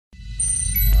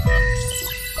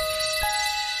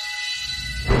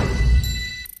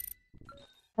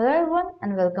Hello everyone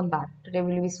and welcome back. Today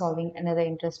we'll be solving another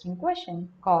interesting question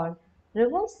called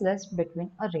reverse list between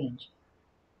a range.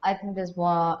 I think there's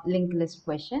one linked list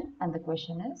question and the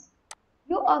question is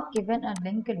you are given a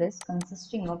linked list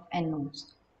consisting of n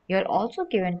nodes. You are also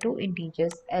given two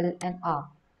integers L and R.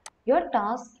 Your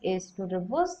task is to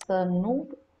reverse the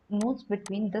nodes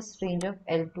between this range of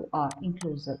L to R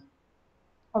inclusive.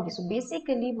 Okay, so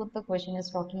basically what the question is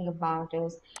talking about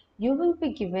is you will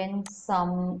be given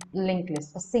some linked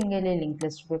list, a singular linked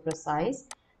list to be precise,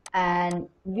 and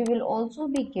you will also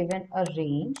be given a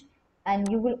range and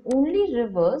you will only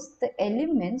reverse the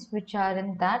elements which are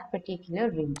in that particular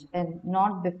range and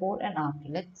not before and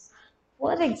after.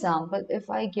 For example, if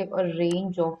I give a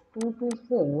range of 2 to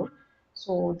 4,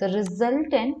 so the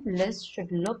resultant list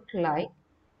should look like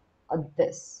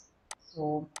this.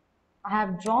 So I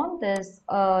have drawn this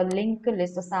linked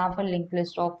list, a sample linked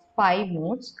list of 5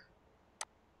 nodes,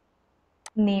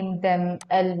 named them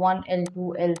L1, L2,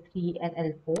 L3,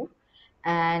 and L4.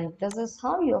 And this is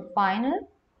how your final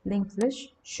linked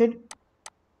list should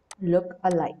look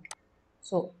alike.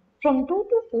 So from 2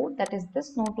 to 4, that is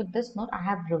this node to this node, I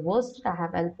have reversed it. I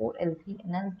have L4, L3,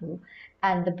 and L2,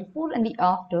 and the before and the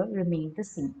after remain the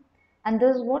same. And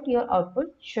this is what your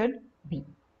output should be.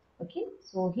 Okay,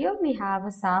 so here we have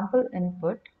a sample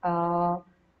input.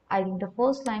 I think the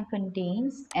first line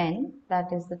contains n,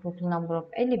 that is the total number of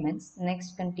elements.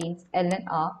 Next contains L and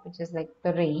R, which is like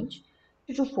the range,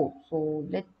 2 to 4. So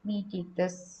let me take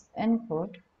this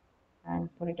input and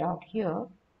put it out here.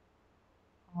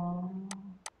 Um,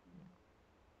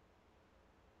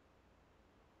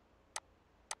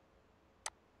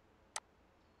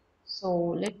 so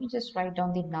let me just write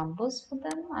down the numbers for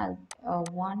them. I'll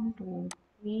 1, 2,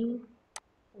 3,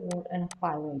 4, and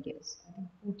 5, I guess. I think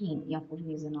 14. Yeah,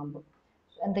 14 is the number.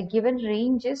 And the given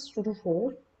range is 2 to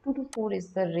 4. 2 to 4 is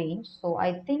the range. So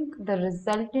I think the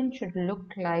resultant should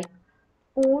look like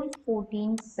 4,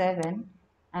 14, 7,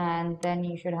 and then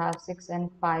you should have 6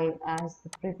 and 5 as the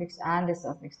prefix and the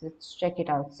suffix. Let's check it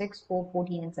out. 6, 4,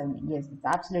 14, and 7. Yes, it's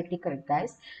absolutely correct,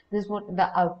 guys. This is what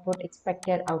the output,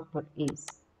 expected output is.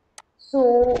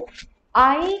 So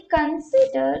I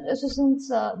consider, so since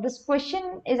this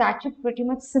question is actually pretty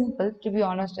much simple, to be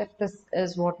honest, if this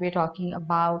is what we're talking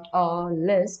about a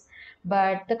list,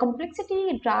 but the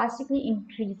complexity drastically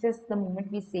increases the moment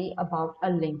we say about a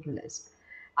linked list.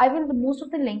 I will, the most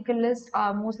of the linked lists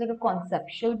are most like a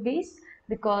conceptual base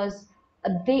because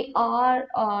they are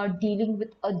dealing with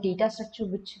a data structure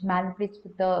which manipulates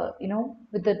with the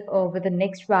with the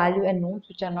next value and nodes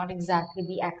which are not exactly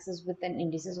be accessed with an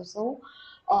indices or so.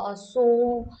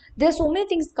 So there's so many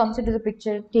things comes into the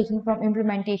picture, taking from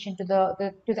implementation to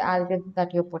the algorithm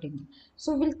that you're putting in.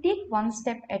 So we'll take one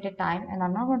step at a time, and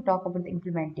I'm not going to talk about the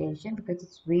implementation because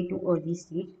it's way too early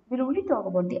stage. We'll only talk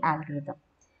about the algorithm.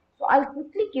 So I'll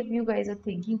quickly give you guys a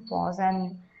thinking pause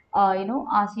and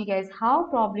ask you guys how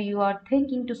probably you are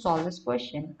thinking to solve this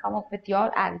question. Come up with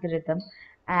your algorithm,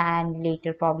 and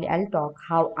later probably I'll talk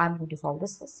how I'm going to solve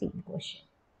this same question.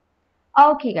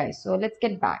 Okay, guys. So let's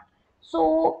get back.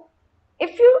 So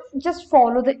if you just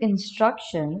follow the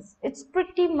instructions, it's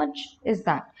pretty much is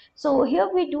that. So here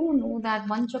we do know that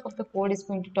one chunk of the code is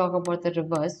going to talk about the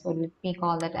reverse. So let me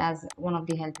call that as one of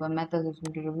the helper methods is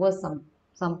going to reverse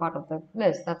some part of the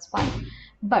list. That's fine.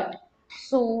 But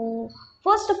so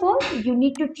first of all, you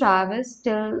need to traverse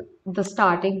till the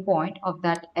starting point of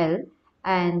that L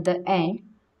and the end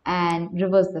and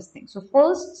reverse this thing. So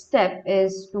first step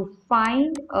is to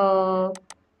find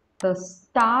the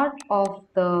start of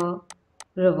the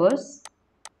reverse,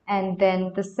 and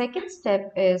then the second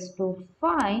step is to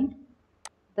find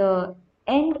the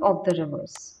end of the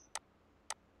reverse.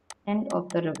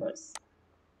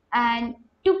 And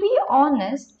to be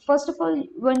honest, first of all,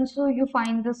 once you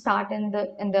find the start and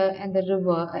the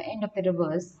river end of the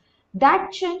reverse,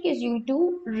 that chunk is you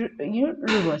to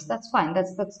reverse. That's fine.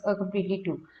 That's completely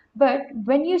true. But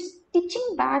when you're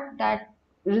stitching back that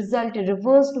result, a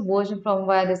reversed version from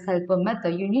via this helper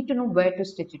method, you need to know where to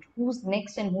stitch it. Who's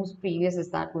next and who's previous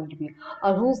is that going to be,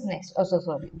 or who's next? Oh, so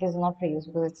sorry, this is not previous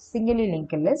because it's singly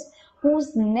linked list.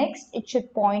 Who's next? It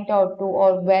should point out to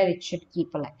or where it should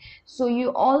keep alive. So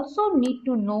you also need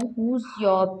to know who's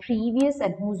your previous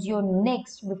and who's your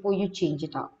next before you change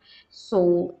it out.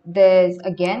 So there's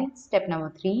again step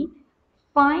number 3.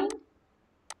 Find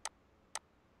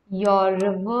your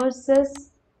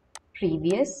reverses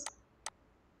previous.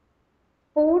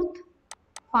 Fourth,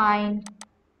 find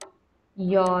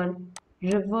your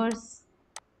reverse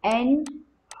end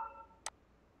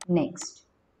next.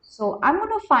 So I'm going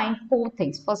to find 4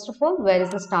 things. First of all, where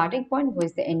is the starting point, where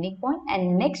is the ending point,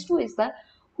 and next to is the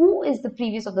who is the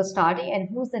previous of the starting and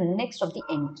who's the next of the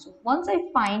end. So once I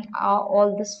find out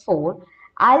all this four,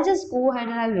 I'll just go ahead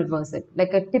and I'll reverse it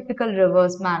like a typical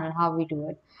reverse manner how we do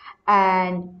it.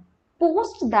 And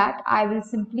post that, I will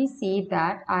simply say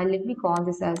that I let me call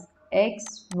this as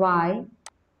X, Y,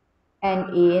 and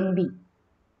A and B.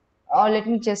 Or let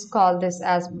me just call this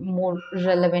as more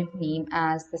relevant name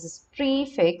as this is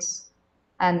prefix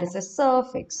and this is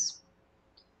suffix.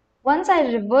 Once I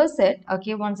reverse it,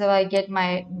 okay, once I get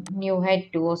my new head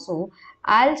to or so,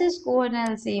 I'll just go and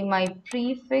I'll say my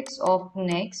prefix of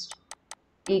next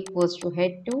equals to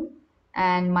head to,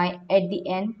 and my at the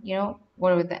end,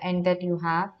 whatever the end that you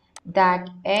have, that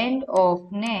end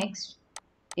of next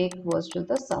equals to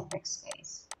the suffix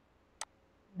case.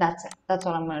 That's it. That's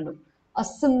all I'm going to do. A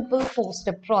simple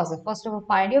four-step process. First of all,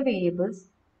 find your variables.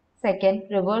 Second,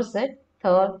 reverse it.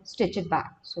 Third, stitch it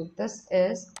back. So this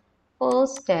is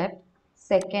first step.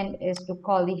 Second is to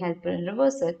call the helper and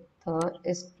reverse it. Third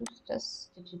is to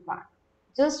just stitch it back.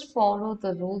 Just follow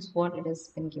the rules what it has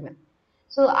been given.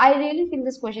 So I really feel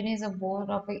this question is a more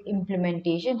of a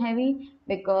implementation heavy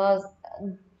because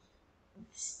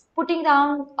putting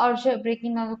down or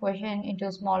breaking down the question into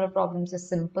smaller problems is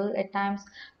simple at times,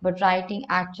 but writing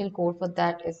actual code for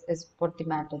that is what they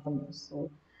matter the most. So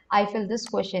I feel this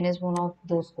question is one of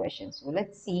those questions. So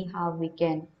let's see how we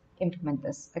can implement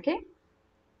this. Okay.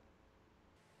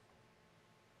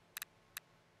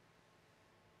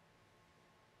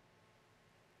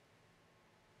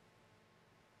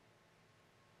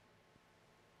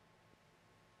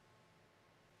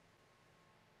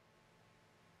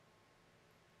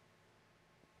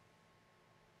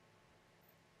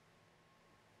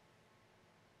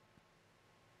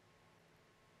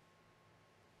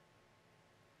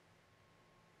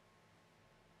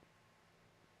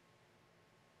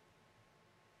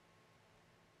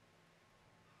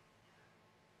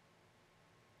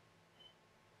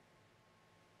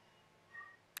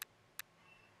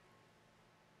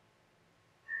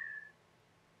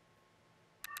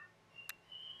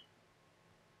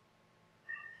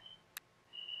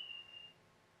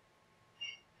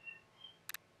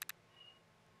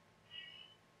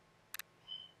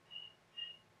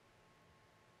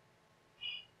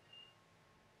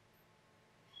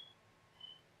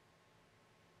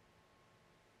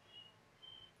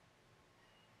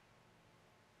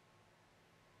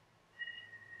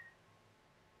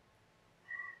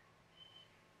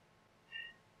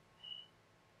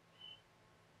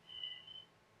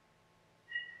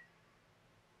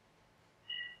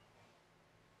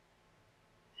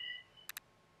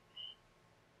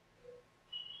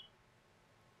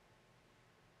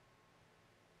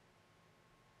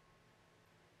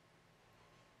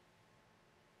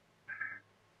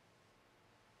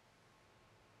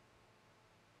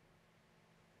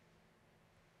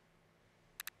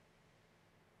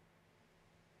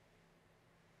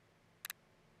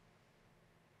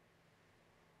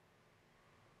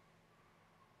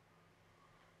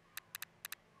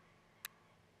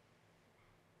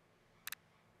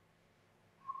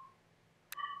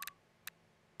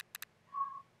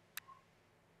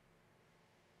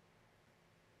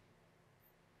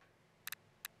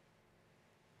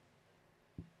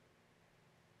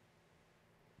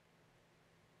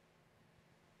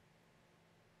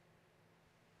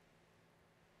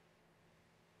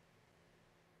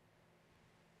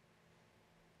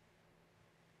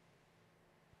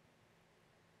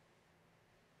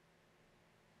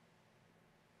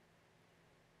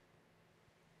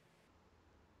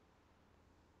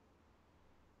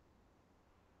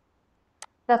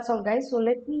 That's all, guys. So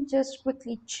let me just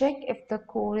quickly check if the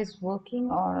code is working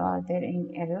or are there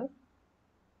any error.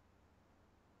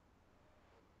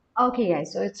 Okay,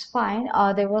 guys, so it's fine.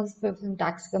 There was some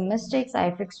tactical mistakes.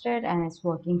 I fixed it and it's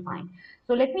working fine.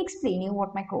 So let me explain you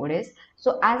what my code is.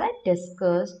 So as I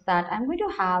discussed that I'm going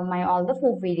to have my all the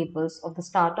four variables of the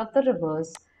start of the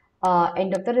reverse,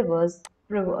 end of the reverse,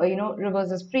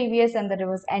 reverse is previous and the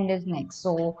reverse end is next.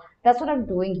 So that's what I'm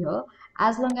doing here.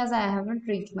 As long as I haven't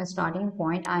reached my starting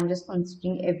point, I'm just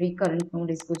considering every current node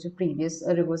is equal to previous,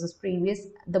 reverse is previous.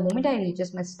 The moment I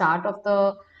reaches my start of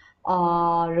the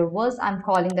reverse, I'm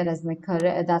calling that as my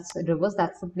career. That's reverse,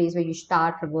 that's the place where you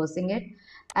start reversing it,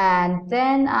 and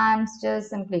then I'm just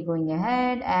simply going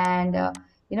ahead and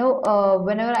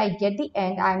whenever I get the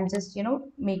end, I'm just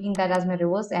making that as my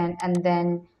reverse end, and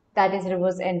then that is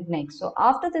reverse end next. So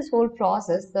after this whole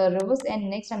process, the reverse end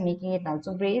next, I'm making it null.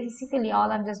 So basically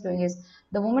all I'm just doing is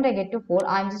the moment I get to 4,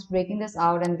 I'm just breaking this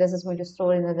out and this is going to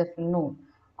store in a different node.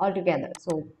 altogether.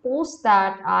 So post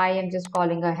that, I am just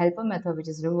calling a helper method, which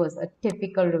is reverse, a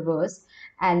typical reverse.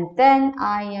 And then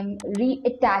I am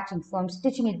reattaching, so I'm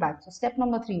stitching it back. So step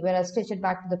number 3, where I stitch it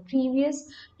back to the previous,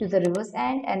 to the reverse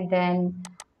end, and then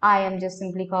I am just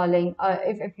simply calling,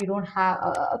 if you don't have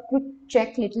a quick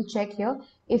check, little check here.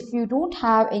 If you don't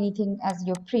have anything as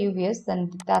your previous, then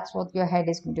that's what your head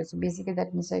is going to do. So basically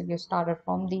that means that you started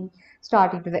from the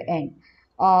starting to the end.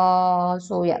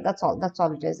 So yeah, that's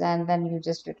all it is. And then you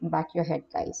just return back your head,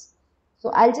 guys. So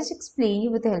I'll just explain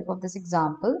you with the help of this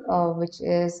example, which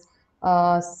is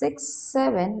 6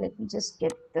 7. Let me just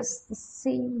get this the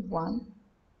same one.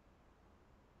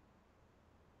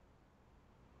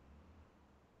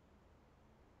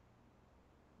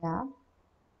 Yeah,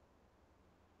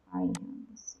 I have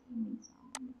the same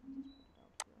example. Let me just put it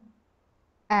out here.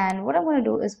 And what I'm going to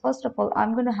do is, first of all,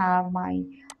 I'm going to have my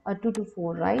 2 to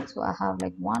 4, right? So I have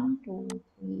like 1, 2,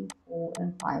 3, 4,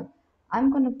 and 5.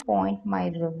 I'm going to point my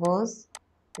reverse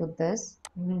to this.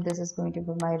 This is going to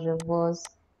be my reverse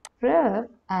prep,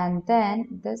 and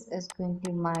then this is going to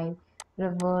be my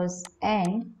reverse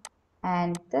end,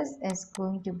 and this is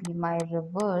going to be my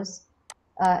reverse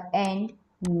end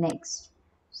next.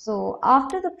 So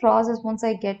after the process, once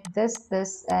I get this,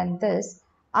 and this,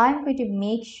 I'm going to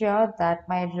make sure that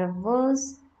my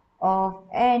reverse of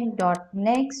n dot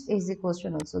next is equals to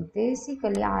null. So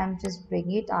basically, I'm just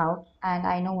bringing it out, and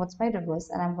I know what's my reverse,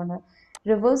 and I'm going to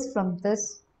reverse from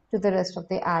this to the rest of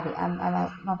the array. I'm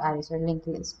not array, sorry, linked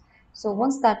list. So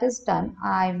once that is done,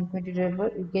 I'm going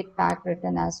to get back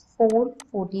written as 4,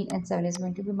 14, and 7 is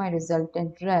going to be my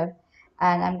resultant rev,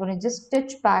 and I'm going to just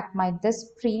stitch back my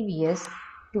this previous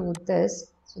to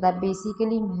this. So that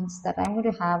basically means that I'm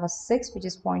going to have a 6 which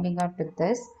is pointing out to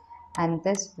this, and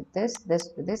this to this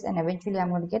to this, and eventually I'm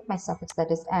going to get my suffix,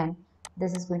 that is n.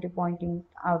 This is going to pointing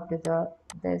out to the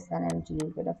this, and eventually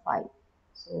you get a 5.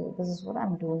 So this is what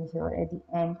I'm doing here at the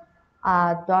end.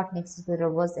 Dot next is the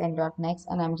reverse end dot next,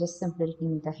 and I'm just simply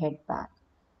taking the head back.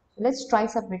 So let's try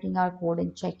submitting our code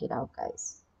and check it out,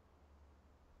 guys.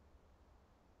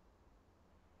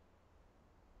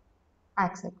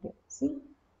 Accept it. See,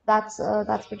 that's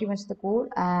pretty much the code,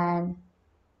 and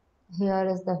here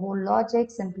is the whole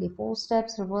logic. Simply 4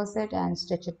 steps, reverse it, and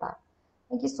stitch it back.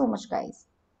 Thank you so much, guys.